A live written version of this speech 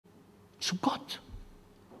Zu Gott.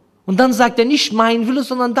 Und dann sagt er nicht mein Wille,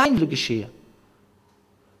 sondern dein Wille geschehe.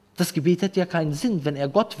 Das Gebet hätte ja keinen Sinn, wenn er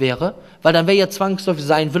Gott wäre, weil dann wäre ja zwangsläufig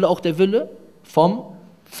sein Wille auch der Wille vom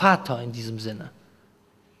Vater in diesem Sinne.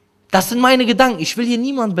 Das sind meine Gedanken. Ich will hier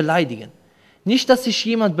niemanden beleidigen. Nicht, dass sich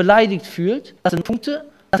jemand beleidigt fühlt. Das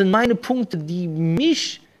sind meine Punkte,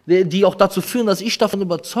 die auch dazu führen, dass ich davon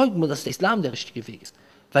überzeugt bin, dass der Islam der richtige Weg ist.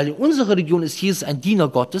 Weil in unserer Religion ist Jesus ein Diener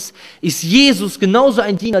Gottes, ist Jesus genauso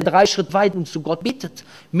ein Diener, der 3 Schritte weit und zu Gott betet.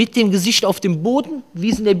 Mit dem Gesicht auf dem Boden,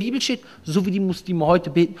 wie es in der Bibel steht, so wie die Muslime heute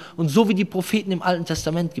beten und so wie die Propheten im Alten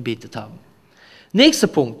Testament gebetet haben. Nächster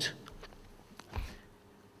Punkt.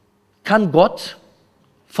 Kann Gott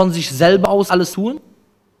von sich selber aus alles tun?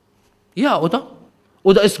 Ja, oder?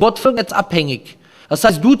 Oder ist Gott von jetzt abhängig? Das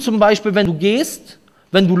heißt, du zum Beispiel, wenn du gehst,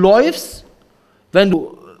 wenn du läufst, wenn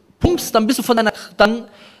du pumpst, dann bist du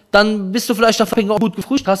dann bist du vielleicht davon abhängig, ob du gut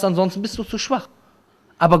gefrühstückt hast, ansonsten bist du zu schwach.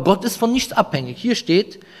 Aber Gott ist von nichts abhängig. Hier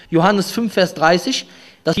steht, Johannes 5, Vers 30,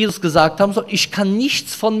 dass Jesus gesagt haben soll, ich kann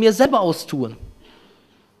nichts von mir selber aus tun.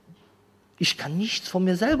 Ich kann nichts von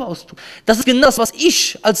mir selber aus tun. Das ist genau das, was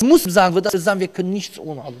ich als Muslim sagen würde, dass wir sagen, wir können nichts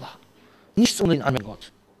ohne Allah. Nichts ohne den anderen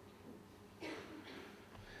Gott.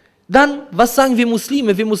 Dann, was sagen wir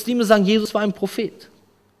Muslime? Wir Muslime sagen, Jesus war ein Prophet.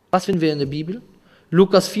 Was finden wir in der Bibel?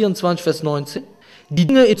 Lukas 24, Vers 19. Die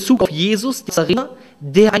Dinge in Bezug auf Jesus,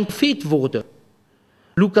 der ein Prophet wurde.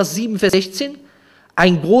 Lukas 7, Vers 16.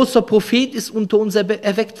 Ein großer Prophet ist unter uns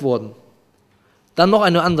erweckt worden. Dann noch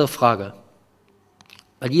eine andere Frage.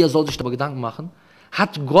 Weil jeder soll sich darüber Gedanken machen.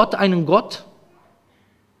 Hat Gott einen Gott?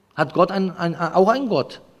 Hat Gott auch einen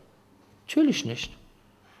Gott? Natürlich nicht.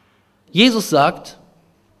 Jesus sagt,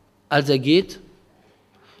 als er geht,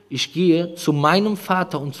 ich gehe zu meinem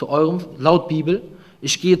Vater und zu eurem, laut Bibel,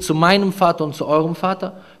 ich gehe zu meinem Vater und zu eurem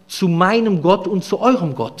Vater, zu meinem Gott und zu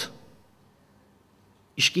eurem Gott.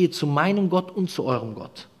 Ich gehe zu meinem Gott und zu eurem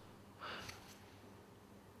Gott.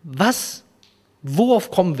 Worauf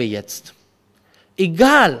kommen wir jetzt?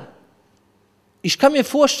 Egal, ich kann mir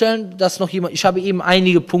vorstellen, dass noch jemand, ich habe eben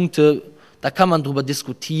einige Punkte, da kann man drüber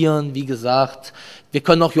diskutieren, wie gesagt, wir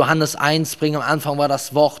können auch Johannes 1 bringen, am Anfang war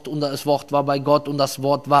das Wort und das Wort war bei Gott und das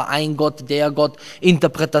Wort war ein Gott, der Gott,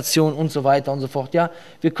 Interpretation und so weiter und so fort. Ja,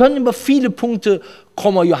 wir können über viele Punkte,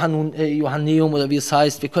 Johanneum oder wie es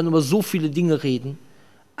heißt, wir können über so viele Dinge reden,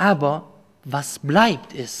 aber was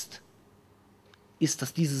bleibt ist,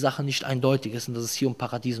 dass diese Sache nicht eindeutig ist und dass es hier um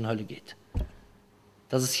Paradies und Hölle geht.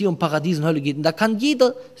 Dass es hier um Paradies und Hölle geht. Und da kann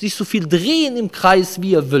jeder sich so viel drehen im Kreis,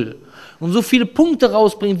 wie er will. Und so viele Punkte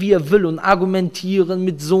rausbringen, wie er will und argumentieren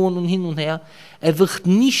mit Sohn und hin und her. Er wird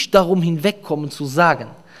nicht darum hinwegkommen zu sagen,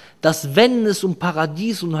 dass wenn es um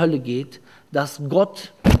Paradies und Hölle geht, dass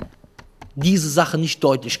Gott diese Sache nicht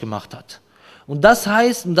deutlich gemacht hat. Und das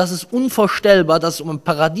heißt, und das ist unvorstellbar, dass es um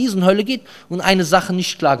Paradies und Hölle geht und eine Sache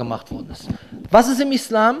nicht klar gemacht worden ist. Was ist im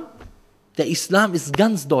Islam? Der Islam ist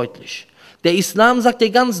ganz deutlich. Der Islam sagt dir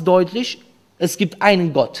ganz deutlich, es gibt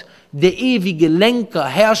einen Gott, der ewige Lenker,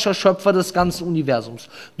 Herrscher, Schöpfer des ganzen Universums.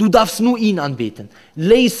 Du darfst nur ihn anbeten.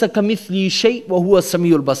 Laysa kamithli shay wa huwa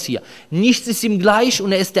samiul basir. Nichts ist ihm gleich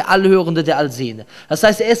und er ist der Allhörende, der Allsehende. Das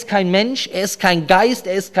heißt, er ist kein Mensch, er ist kein Geist,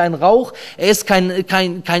 er ist kein Rauch, er ist kein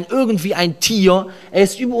irgendwie ein Tier, er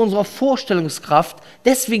ist über unserer Vorstellungskraft.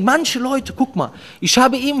 Deswegen, manche Leute, guck mal, ich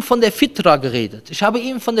habe eben von der Fitra geredet.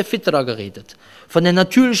 Von der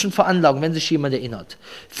natürlichen Veranlagung, wenn sich jemand erinnert.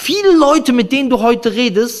 Viele Leute, mit denen du heute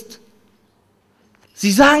redest,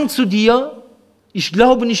 sie sagen zu dir, ich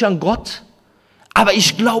glaube nicht an Gott, aber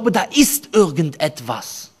ich glaube, da ist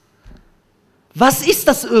irgendetwas. Was ist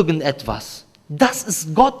das irgendetwas? Das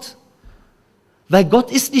ist Gott. Weil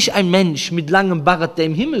Gott ist nicht ein Mensch mit langem Bart, der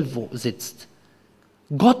im Himmel sitzt.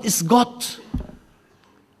 Gott ist Gott.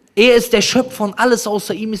 Er ist der Schöpfer und alles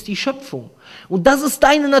außer ihm ist die Schöpfung. Und das ist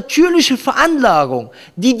deine natürliche Veranlagung,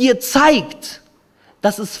 die dir zeigt,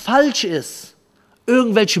 dass es falsch ist,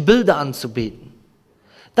 irgendwelche Bilder anzubeten.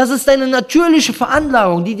 Das ist deine natürliche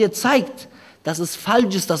Veranlagung, die dir zeigt, dass es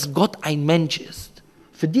falsch ist, dass Gott ein Mensch ist.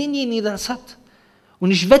 Für denjenigen, der das hat.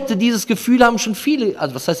 Und ich wette, dieses Gefühl haben schon viele,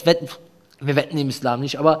 also was heißt wetten, wir wetten im Islam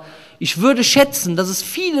nicht, aber ich würde schätzen, dass es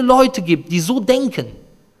viele Leute gibt, die so denken.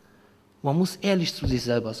 Man muss ehrlich zu sich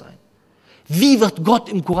selber sein. Wie wird Gott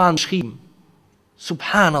im Koran beschrieben?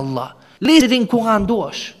 Subhanallah. Lese den Koran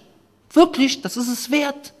durch. Wirklich, das ist es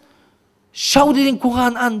wert. Schau dir den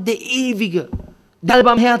Koran an, der Ewige, der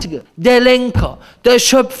Allbarmherzige, der Lenker, der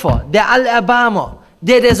Schöpfer, der Allerbarmer,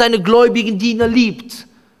 der seine gläubigen Diener liebt.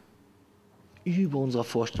 Über unserer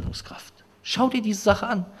Vorstellungskraft. Schau dir diese Sache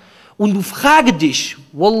an. Und du frage dich,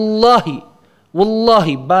 Wallahi,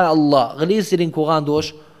 bei Allah, lese dir den Koran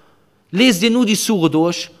durch, lese dir nur die Sure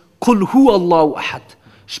durch, Kul huwallahu ahad.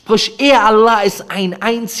 Sprich, er, Allah, ist ein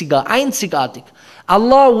einziger, einzigartig.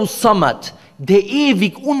 Allahu Samad, der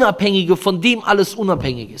ewig Unabhängige, von dem alles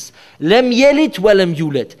unabhängig ist. Lem yelid wa lem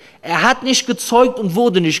yulad. Er hat nicht gezeugt und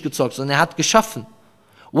wurde nicht gezeugt, sondern er hat geschaffen.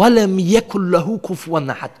 Wa lam yakul lahu kufuwan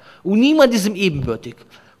ahad. Und niemand ist ihm ebenbürtig.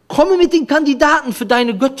 Komme mit den Kandidaten für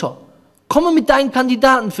deine Götter. Komme mit deinen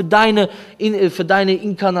Kandidaten für deine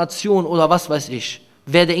Inkarnation oder was weiß ich,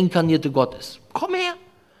 wer der inkarnierte Gott ist. Komm her.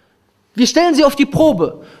 Wir stellen sie auf die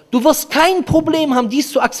Probe. Du wirst kein Problem haben,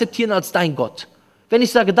 dies zu akzeptieren als dein Gott. Wenn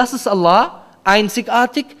ich sage, das ist Allah,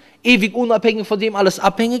 einzigartig, ewig unabhängig, von dem alles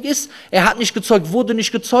abhängig ist, er hat nicht gezeugt, wurde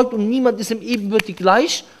nicht gezeugt und niemand ist ihm ebenbürtig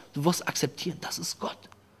gleich, du wirst akzeptieren, das ist Gott.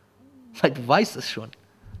 Weil du weißt es schon.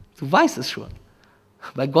 Du weißt es schon.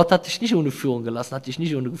 Weil Gott hat dich nicht ohne Führung gelassen, hat dich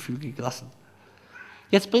nicht ohne Gefühl gelassen.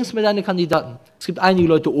 Jetzt bringst du mir deine Kandidaten. Es gibt einige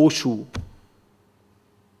Leute, Oshu.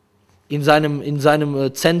 In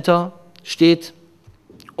seinem Center steht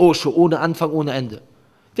Oshu, ohne Anfang, ohne Ende.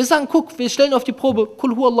 Wir sagen, guck, wir stellen auf die Probe,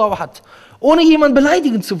 Kul huwallahu ahad, ohne jemanden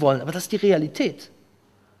beleidigen zu wollen, aber das ist die Realität.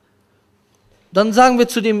 Dann sagen wir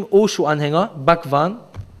zu dem Oshu-Anhänger, Bhagwan,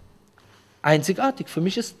 einzigartig. Für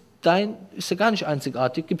mich ist er gar nicht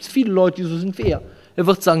einzigartig. Gibt es viele Leute, die so sind wie er. Er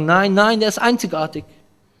wird sagen, nein, der ist einzigartig.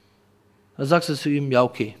 Dann sagst du zu ihm, ja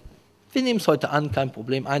okay, wir nehmen es heute an, kein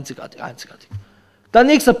Problem, einzigartig. Dann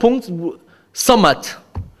nächster Punkt, Samad,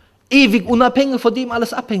 ewig unabhängig, von dem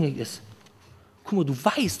alles abhängig ist. Guck mal, du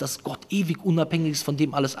weißt, dass Gott ewig unabhängig ist, von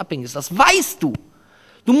dem alles abhängig ist. Das weißt du.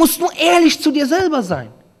 Du musst nur ehrlich zu dir selber sein.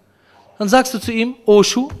 Dann sagst du zu ihm,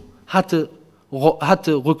 Oshu hatte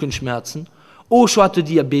Rückenschmerzen, Oshu hatte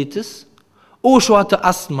Diabetes, Oshu hatte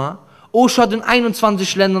Asthma, Oshu hat in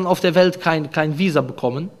 21 Ländern auf der Welt kein Visa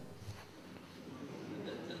bekommen.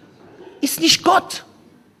 Ist nicht Gott.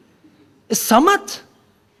 Ist Samad.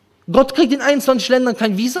 Gott kriegt in 21 Ländern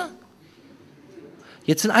kein Visa.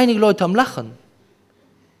 Jetzt sind einige Leute am Lachen.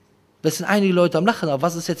 Aber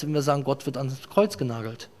was ist jetzt, wenn wir sagen, Gott wird ans Kreuz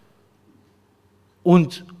genagelt?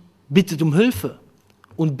 Und bittet um Hilfe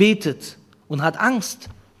und betet und hat Angst.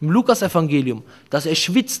 Im Lukas-Evangelium, dass er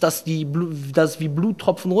schwitzt, dass wie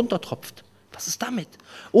Bluttropfen runtertropft. Was ist damit?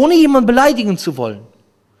 Ohne jemanden beleidigen zu wollen.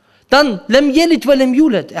 Dann, lem yelid wa lem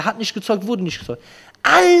yulad. Er hat nicht gezeugt, wurde nicht gezeugt.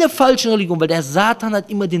 Alle falschen Religionen, weil der Satan hat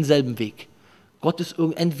immer denselben Weg. Gott ist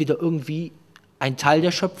entweder irgendwie ein Teil der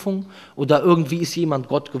Schöpfung oder irgendwie ist jemand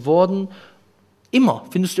Gott geworden.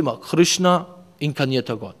 Findest du immer, Krishna,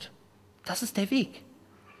 inkarnierter Gott. Das ist der Weg.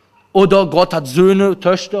 Oder Gott hat Söhne,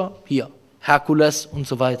 Töchter, hier, Herkules und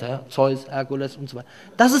so weiter, ja? Zeus, Herkules und so weiter.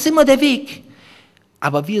 Das ist immer der Weg.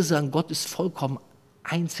 Aber wir sagen, Gott ist vollkommen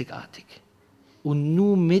einzigartig und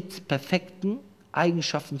nur mit perfekten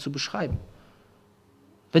Eigenschaften zu beschreiben.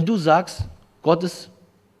 Wenn du sagst, Gott ist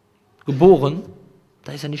geboren,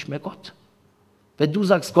 dann ist er nicht mehr Gott. Wenn du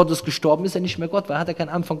sagst, Gott ist gestorben, ist er nicht mehr Gott, weil er hat ja keinen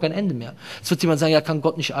Anfang, kein Ende mehr. Jetzt wird jemand sagen, ja, kann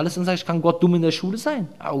Gott nicht alles? Dann sage ich, kann Gott dumm in der Schule sein?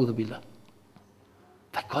 Weil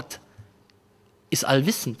Gott ist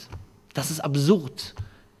allwissend. Das ist absurd,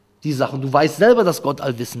 die Sache. Du weißt selber, dass Gott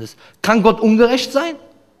allwissend ist. Kann Gott ungerecht sein?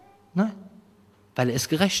 Nein, weil er ist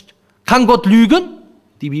gerecht. Kann Gott lügen?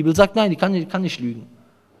 Die Bibel sagt, nein, kann nicht lügen.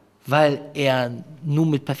 Weil er nur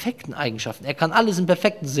mit perfekten Eigenschaften, er kann alles im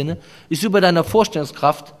perfekten Sinne, ist über deiner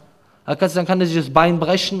Vorstellungskraft. Dann kann er sich das Bein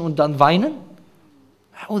brechen und dann weinen?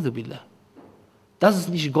 Das ist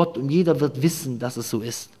nicht Gott und jeder wird wissen, dass es so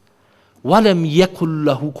ist. Und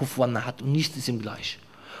nichts ist ihm gleich.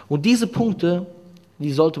 Und diese Punkte,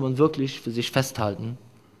 die sollte man wirklich für sich festhalten.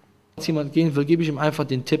 Wenn jemand gehen will, gebe ich ihm einfach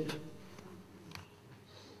den Tipp,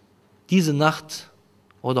 diese Nacht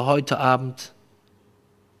oder heute Abend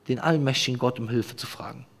den allmächtigen Gott um Hilfe zu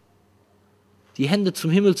fragen. Die Hände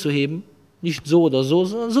zum Himmel zu heben, nicht so oder so,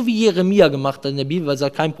 sondern so wie Jeremia gemacht hat in der Bibel, weil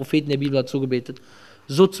es kein Prophet in der Bibel hat so gebetet,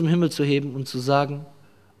 so zum Himmel zu heben und zu sagen,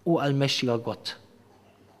 o allmächtiger Gott.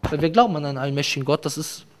 Weil wir glauben an einen allmächtigen Gott,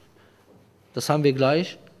 das haben wir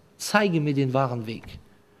gleich, zeige mir den wahren Weg.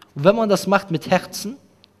 Und wenn man das macht mit Herzen,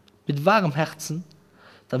 mit wahrem Herzen,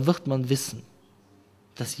 dann wird man wissen,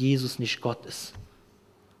 dass Jesus nicht Gott ist.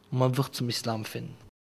 Und man wird zum Islam finden.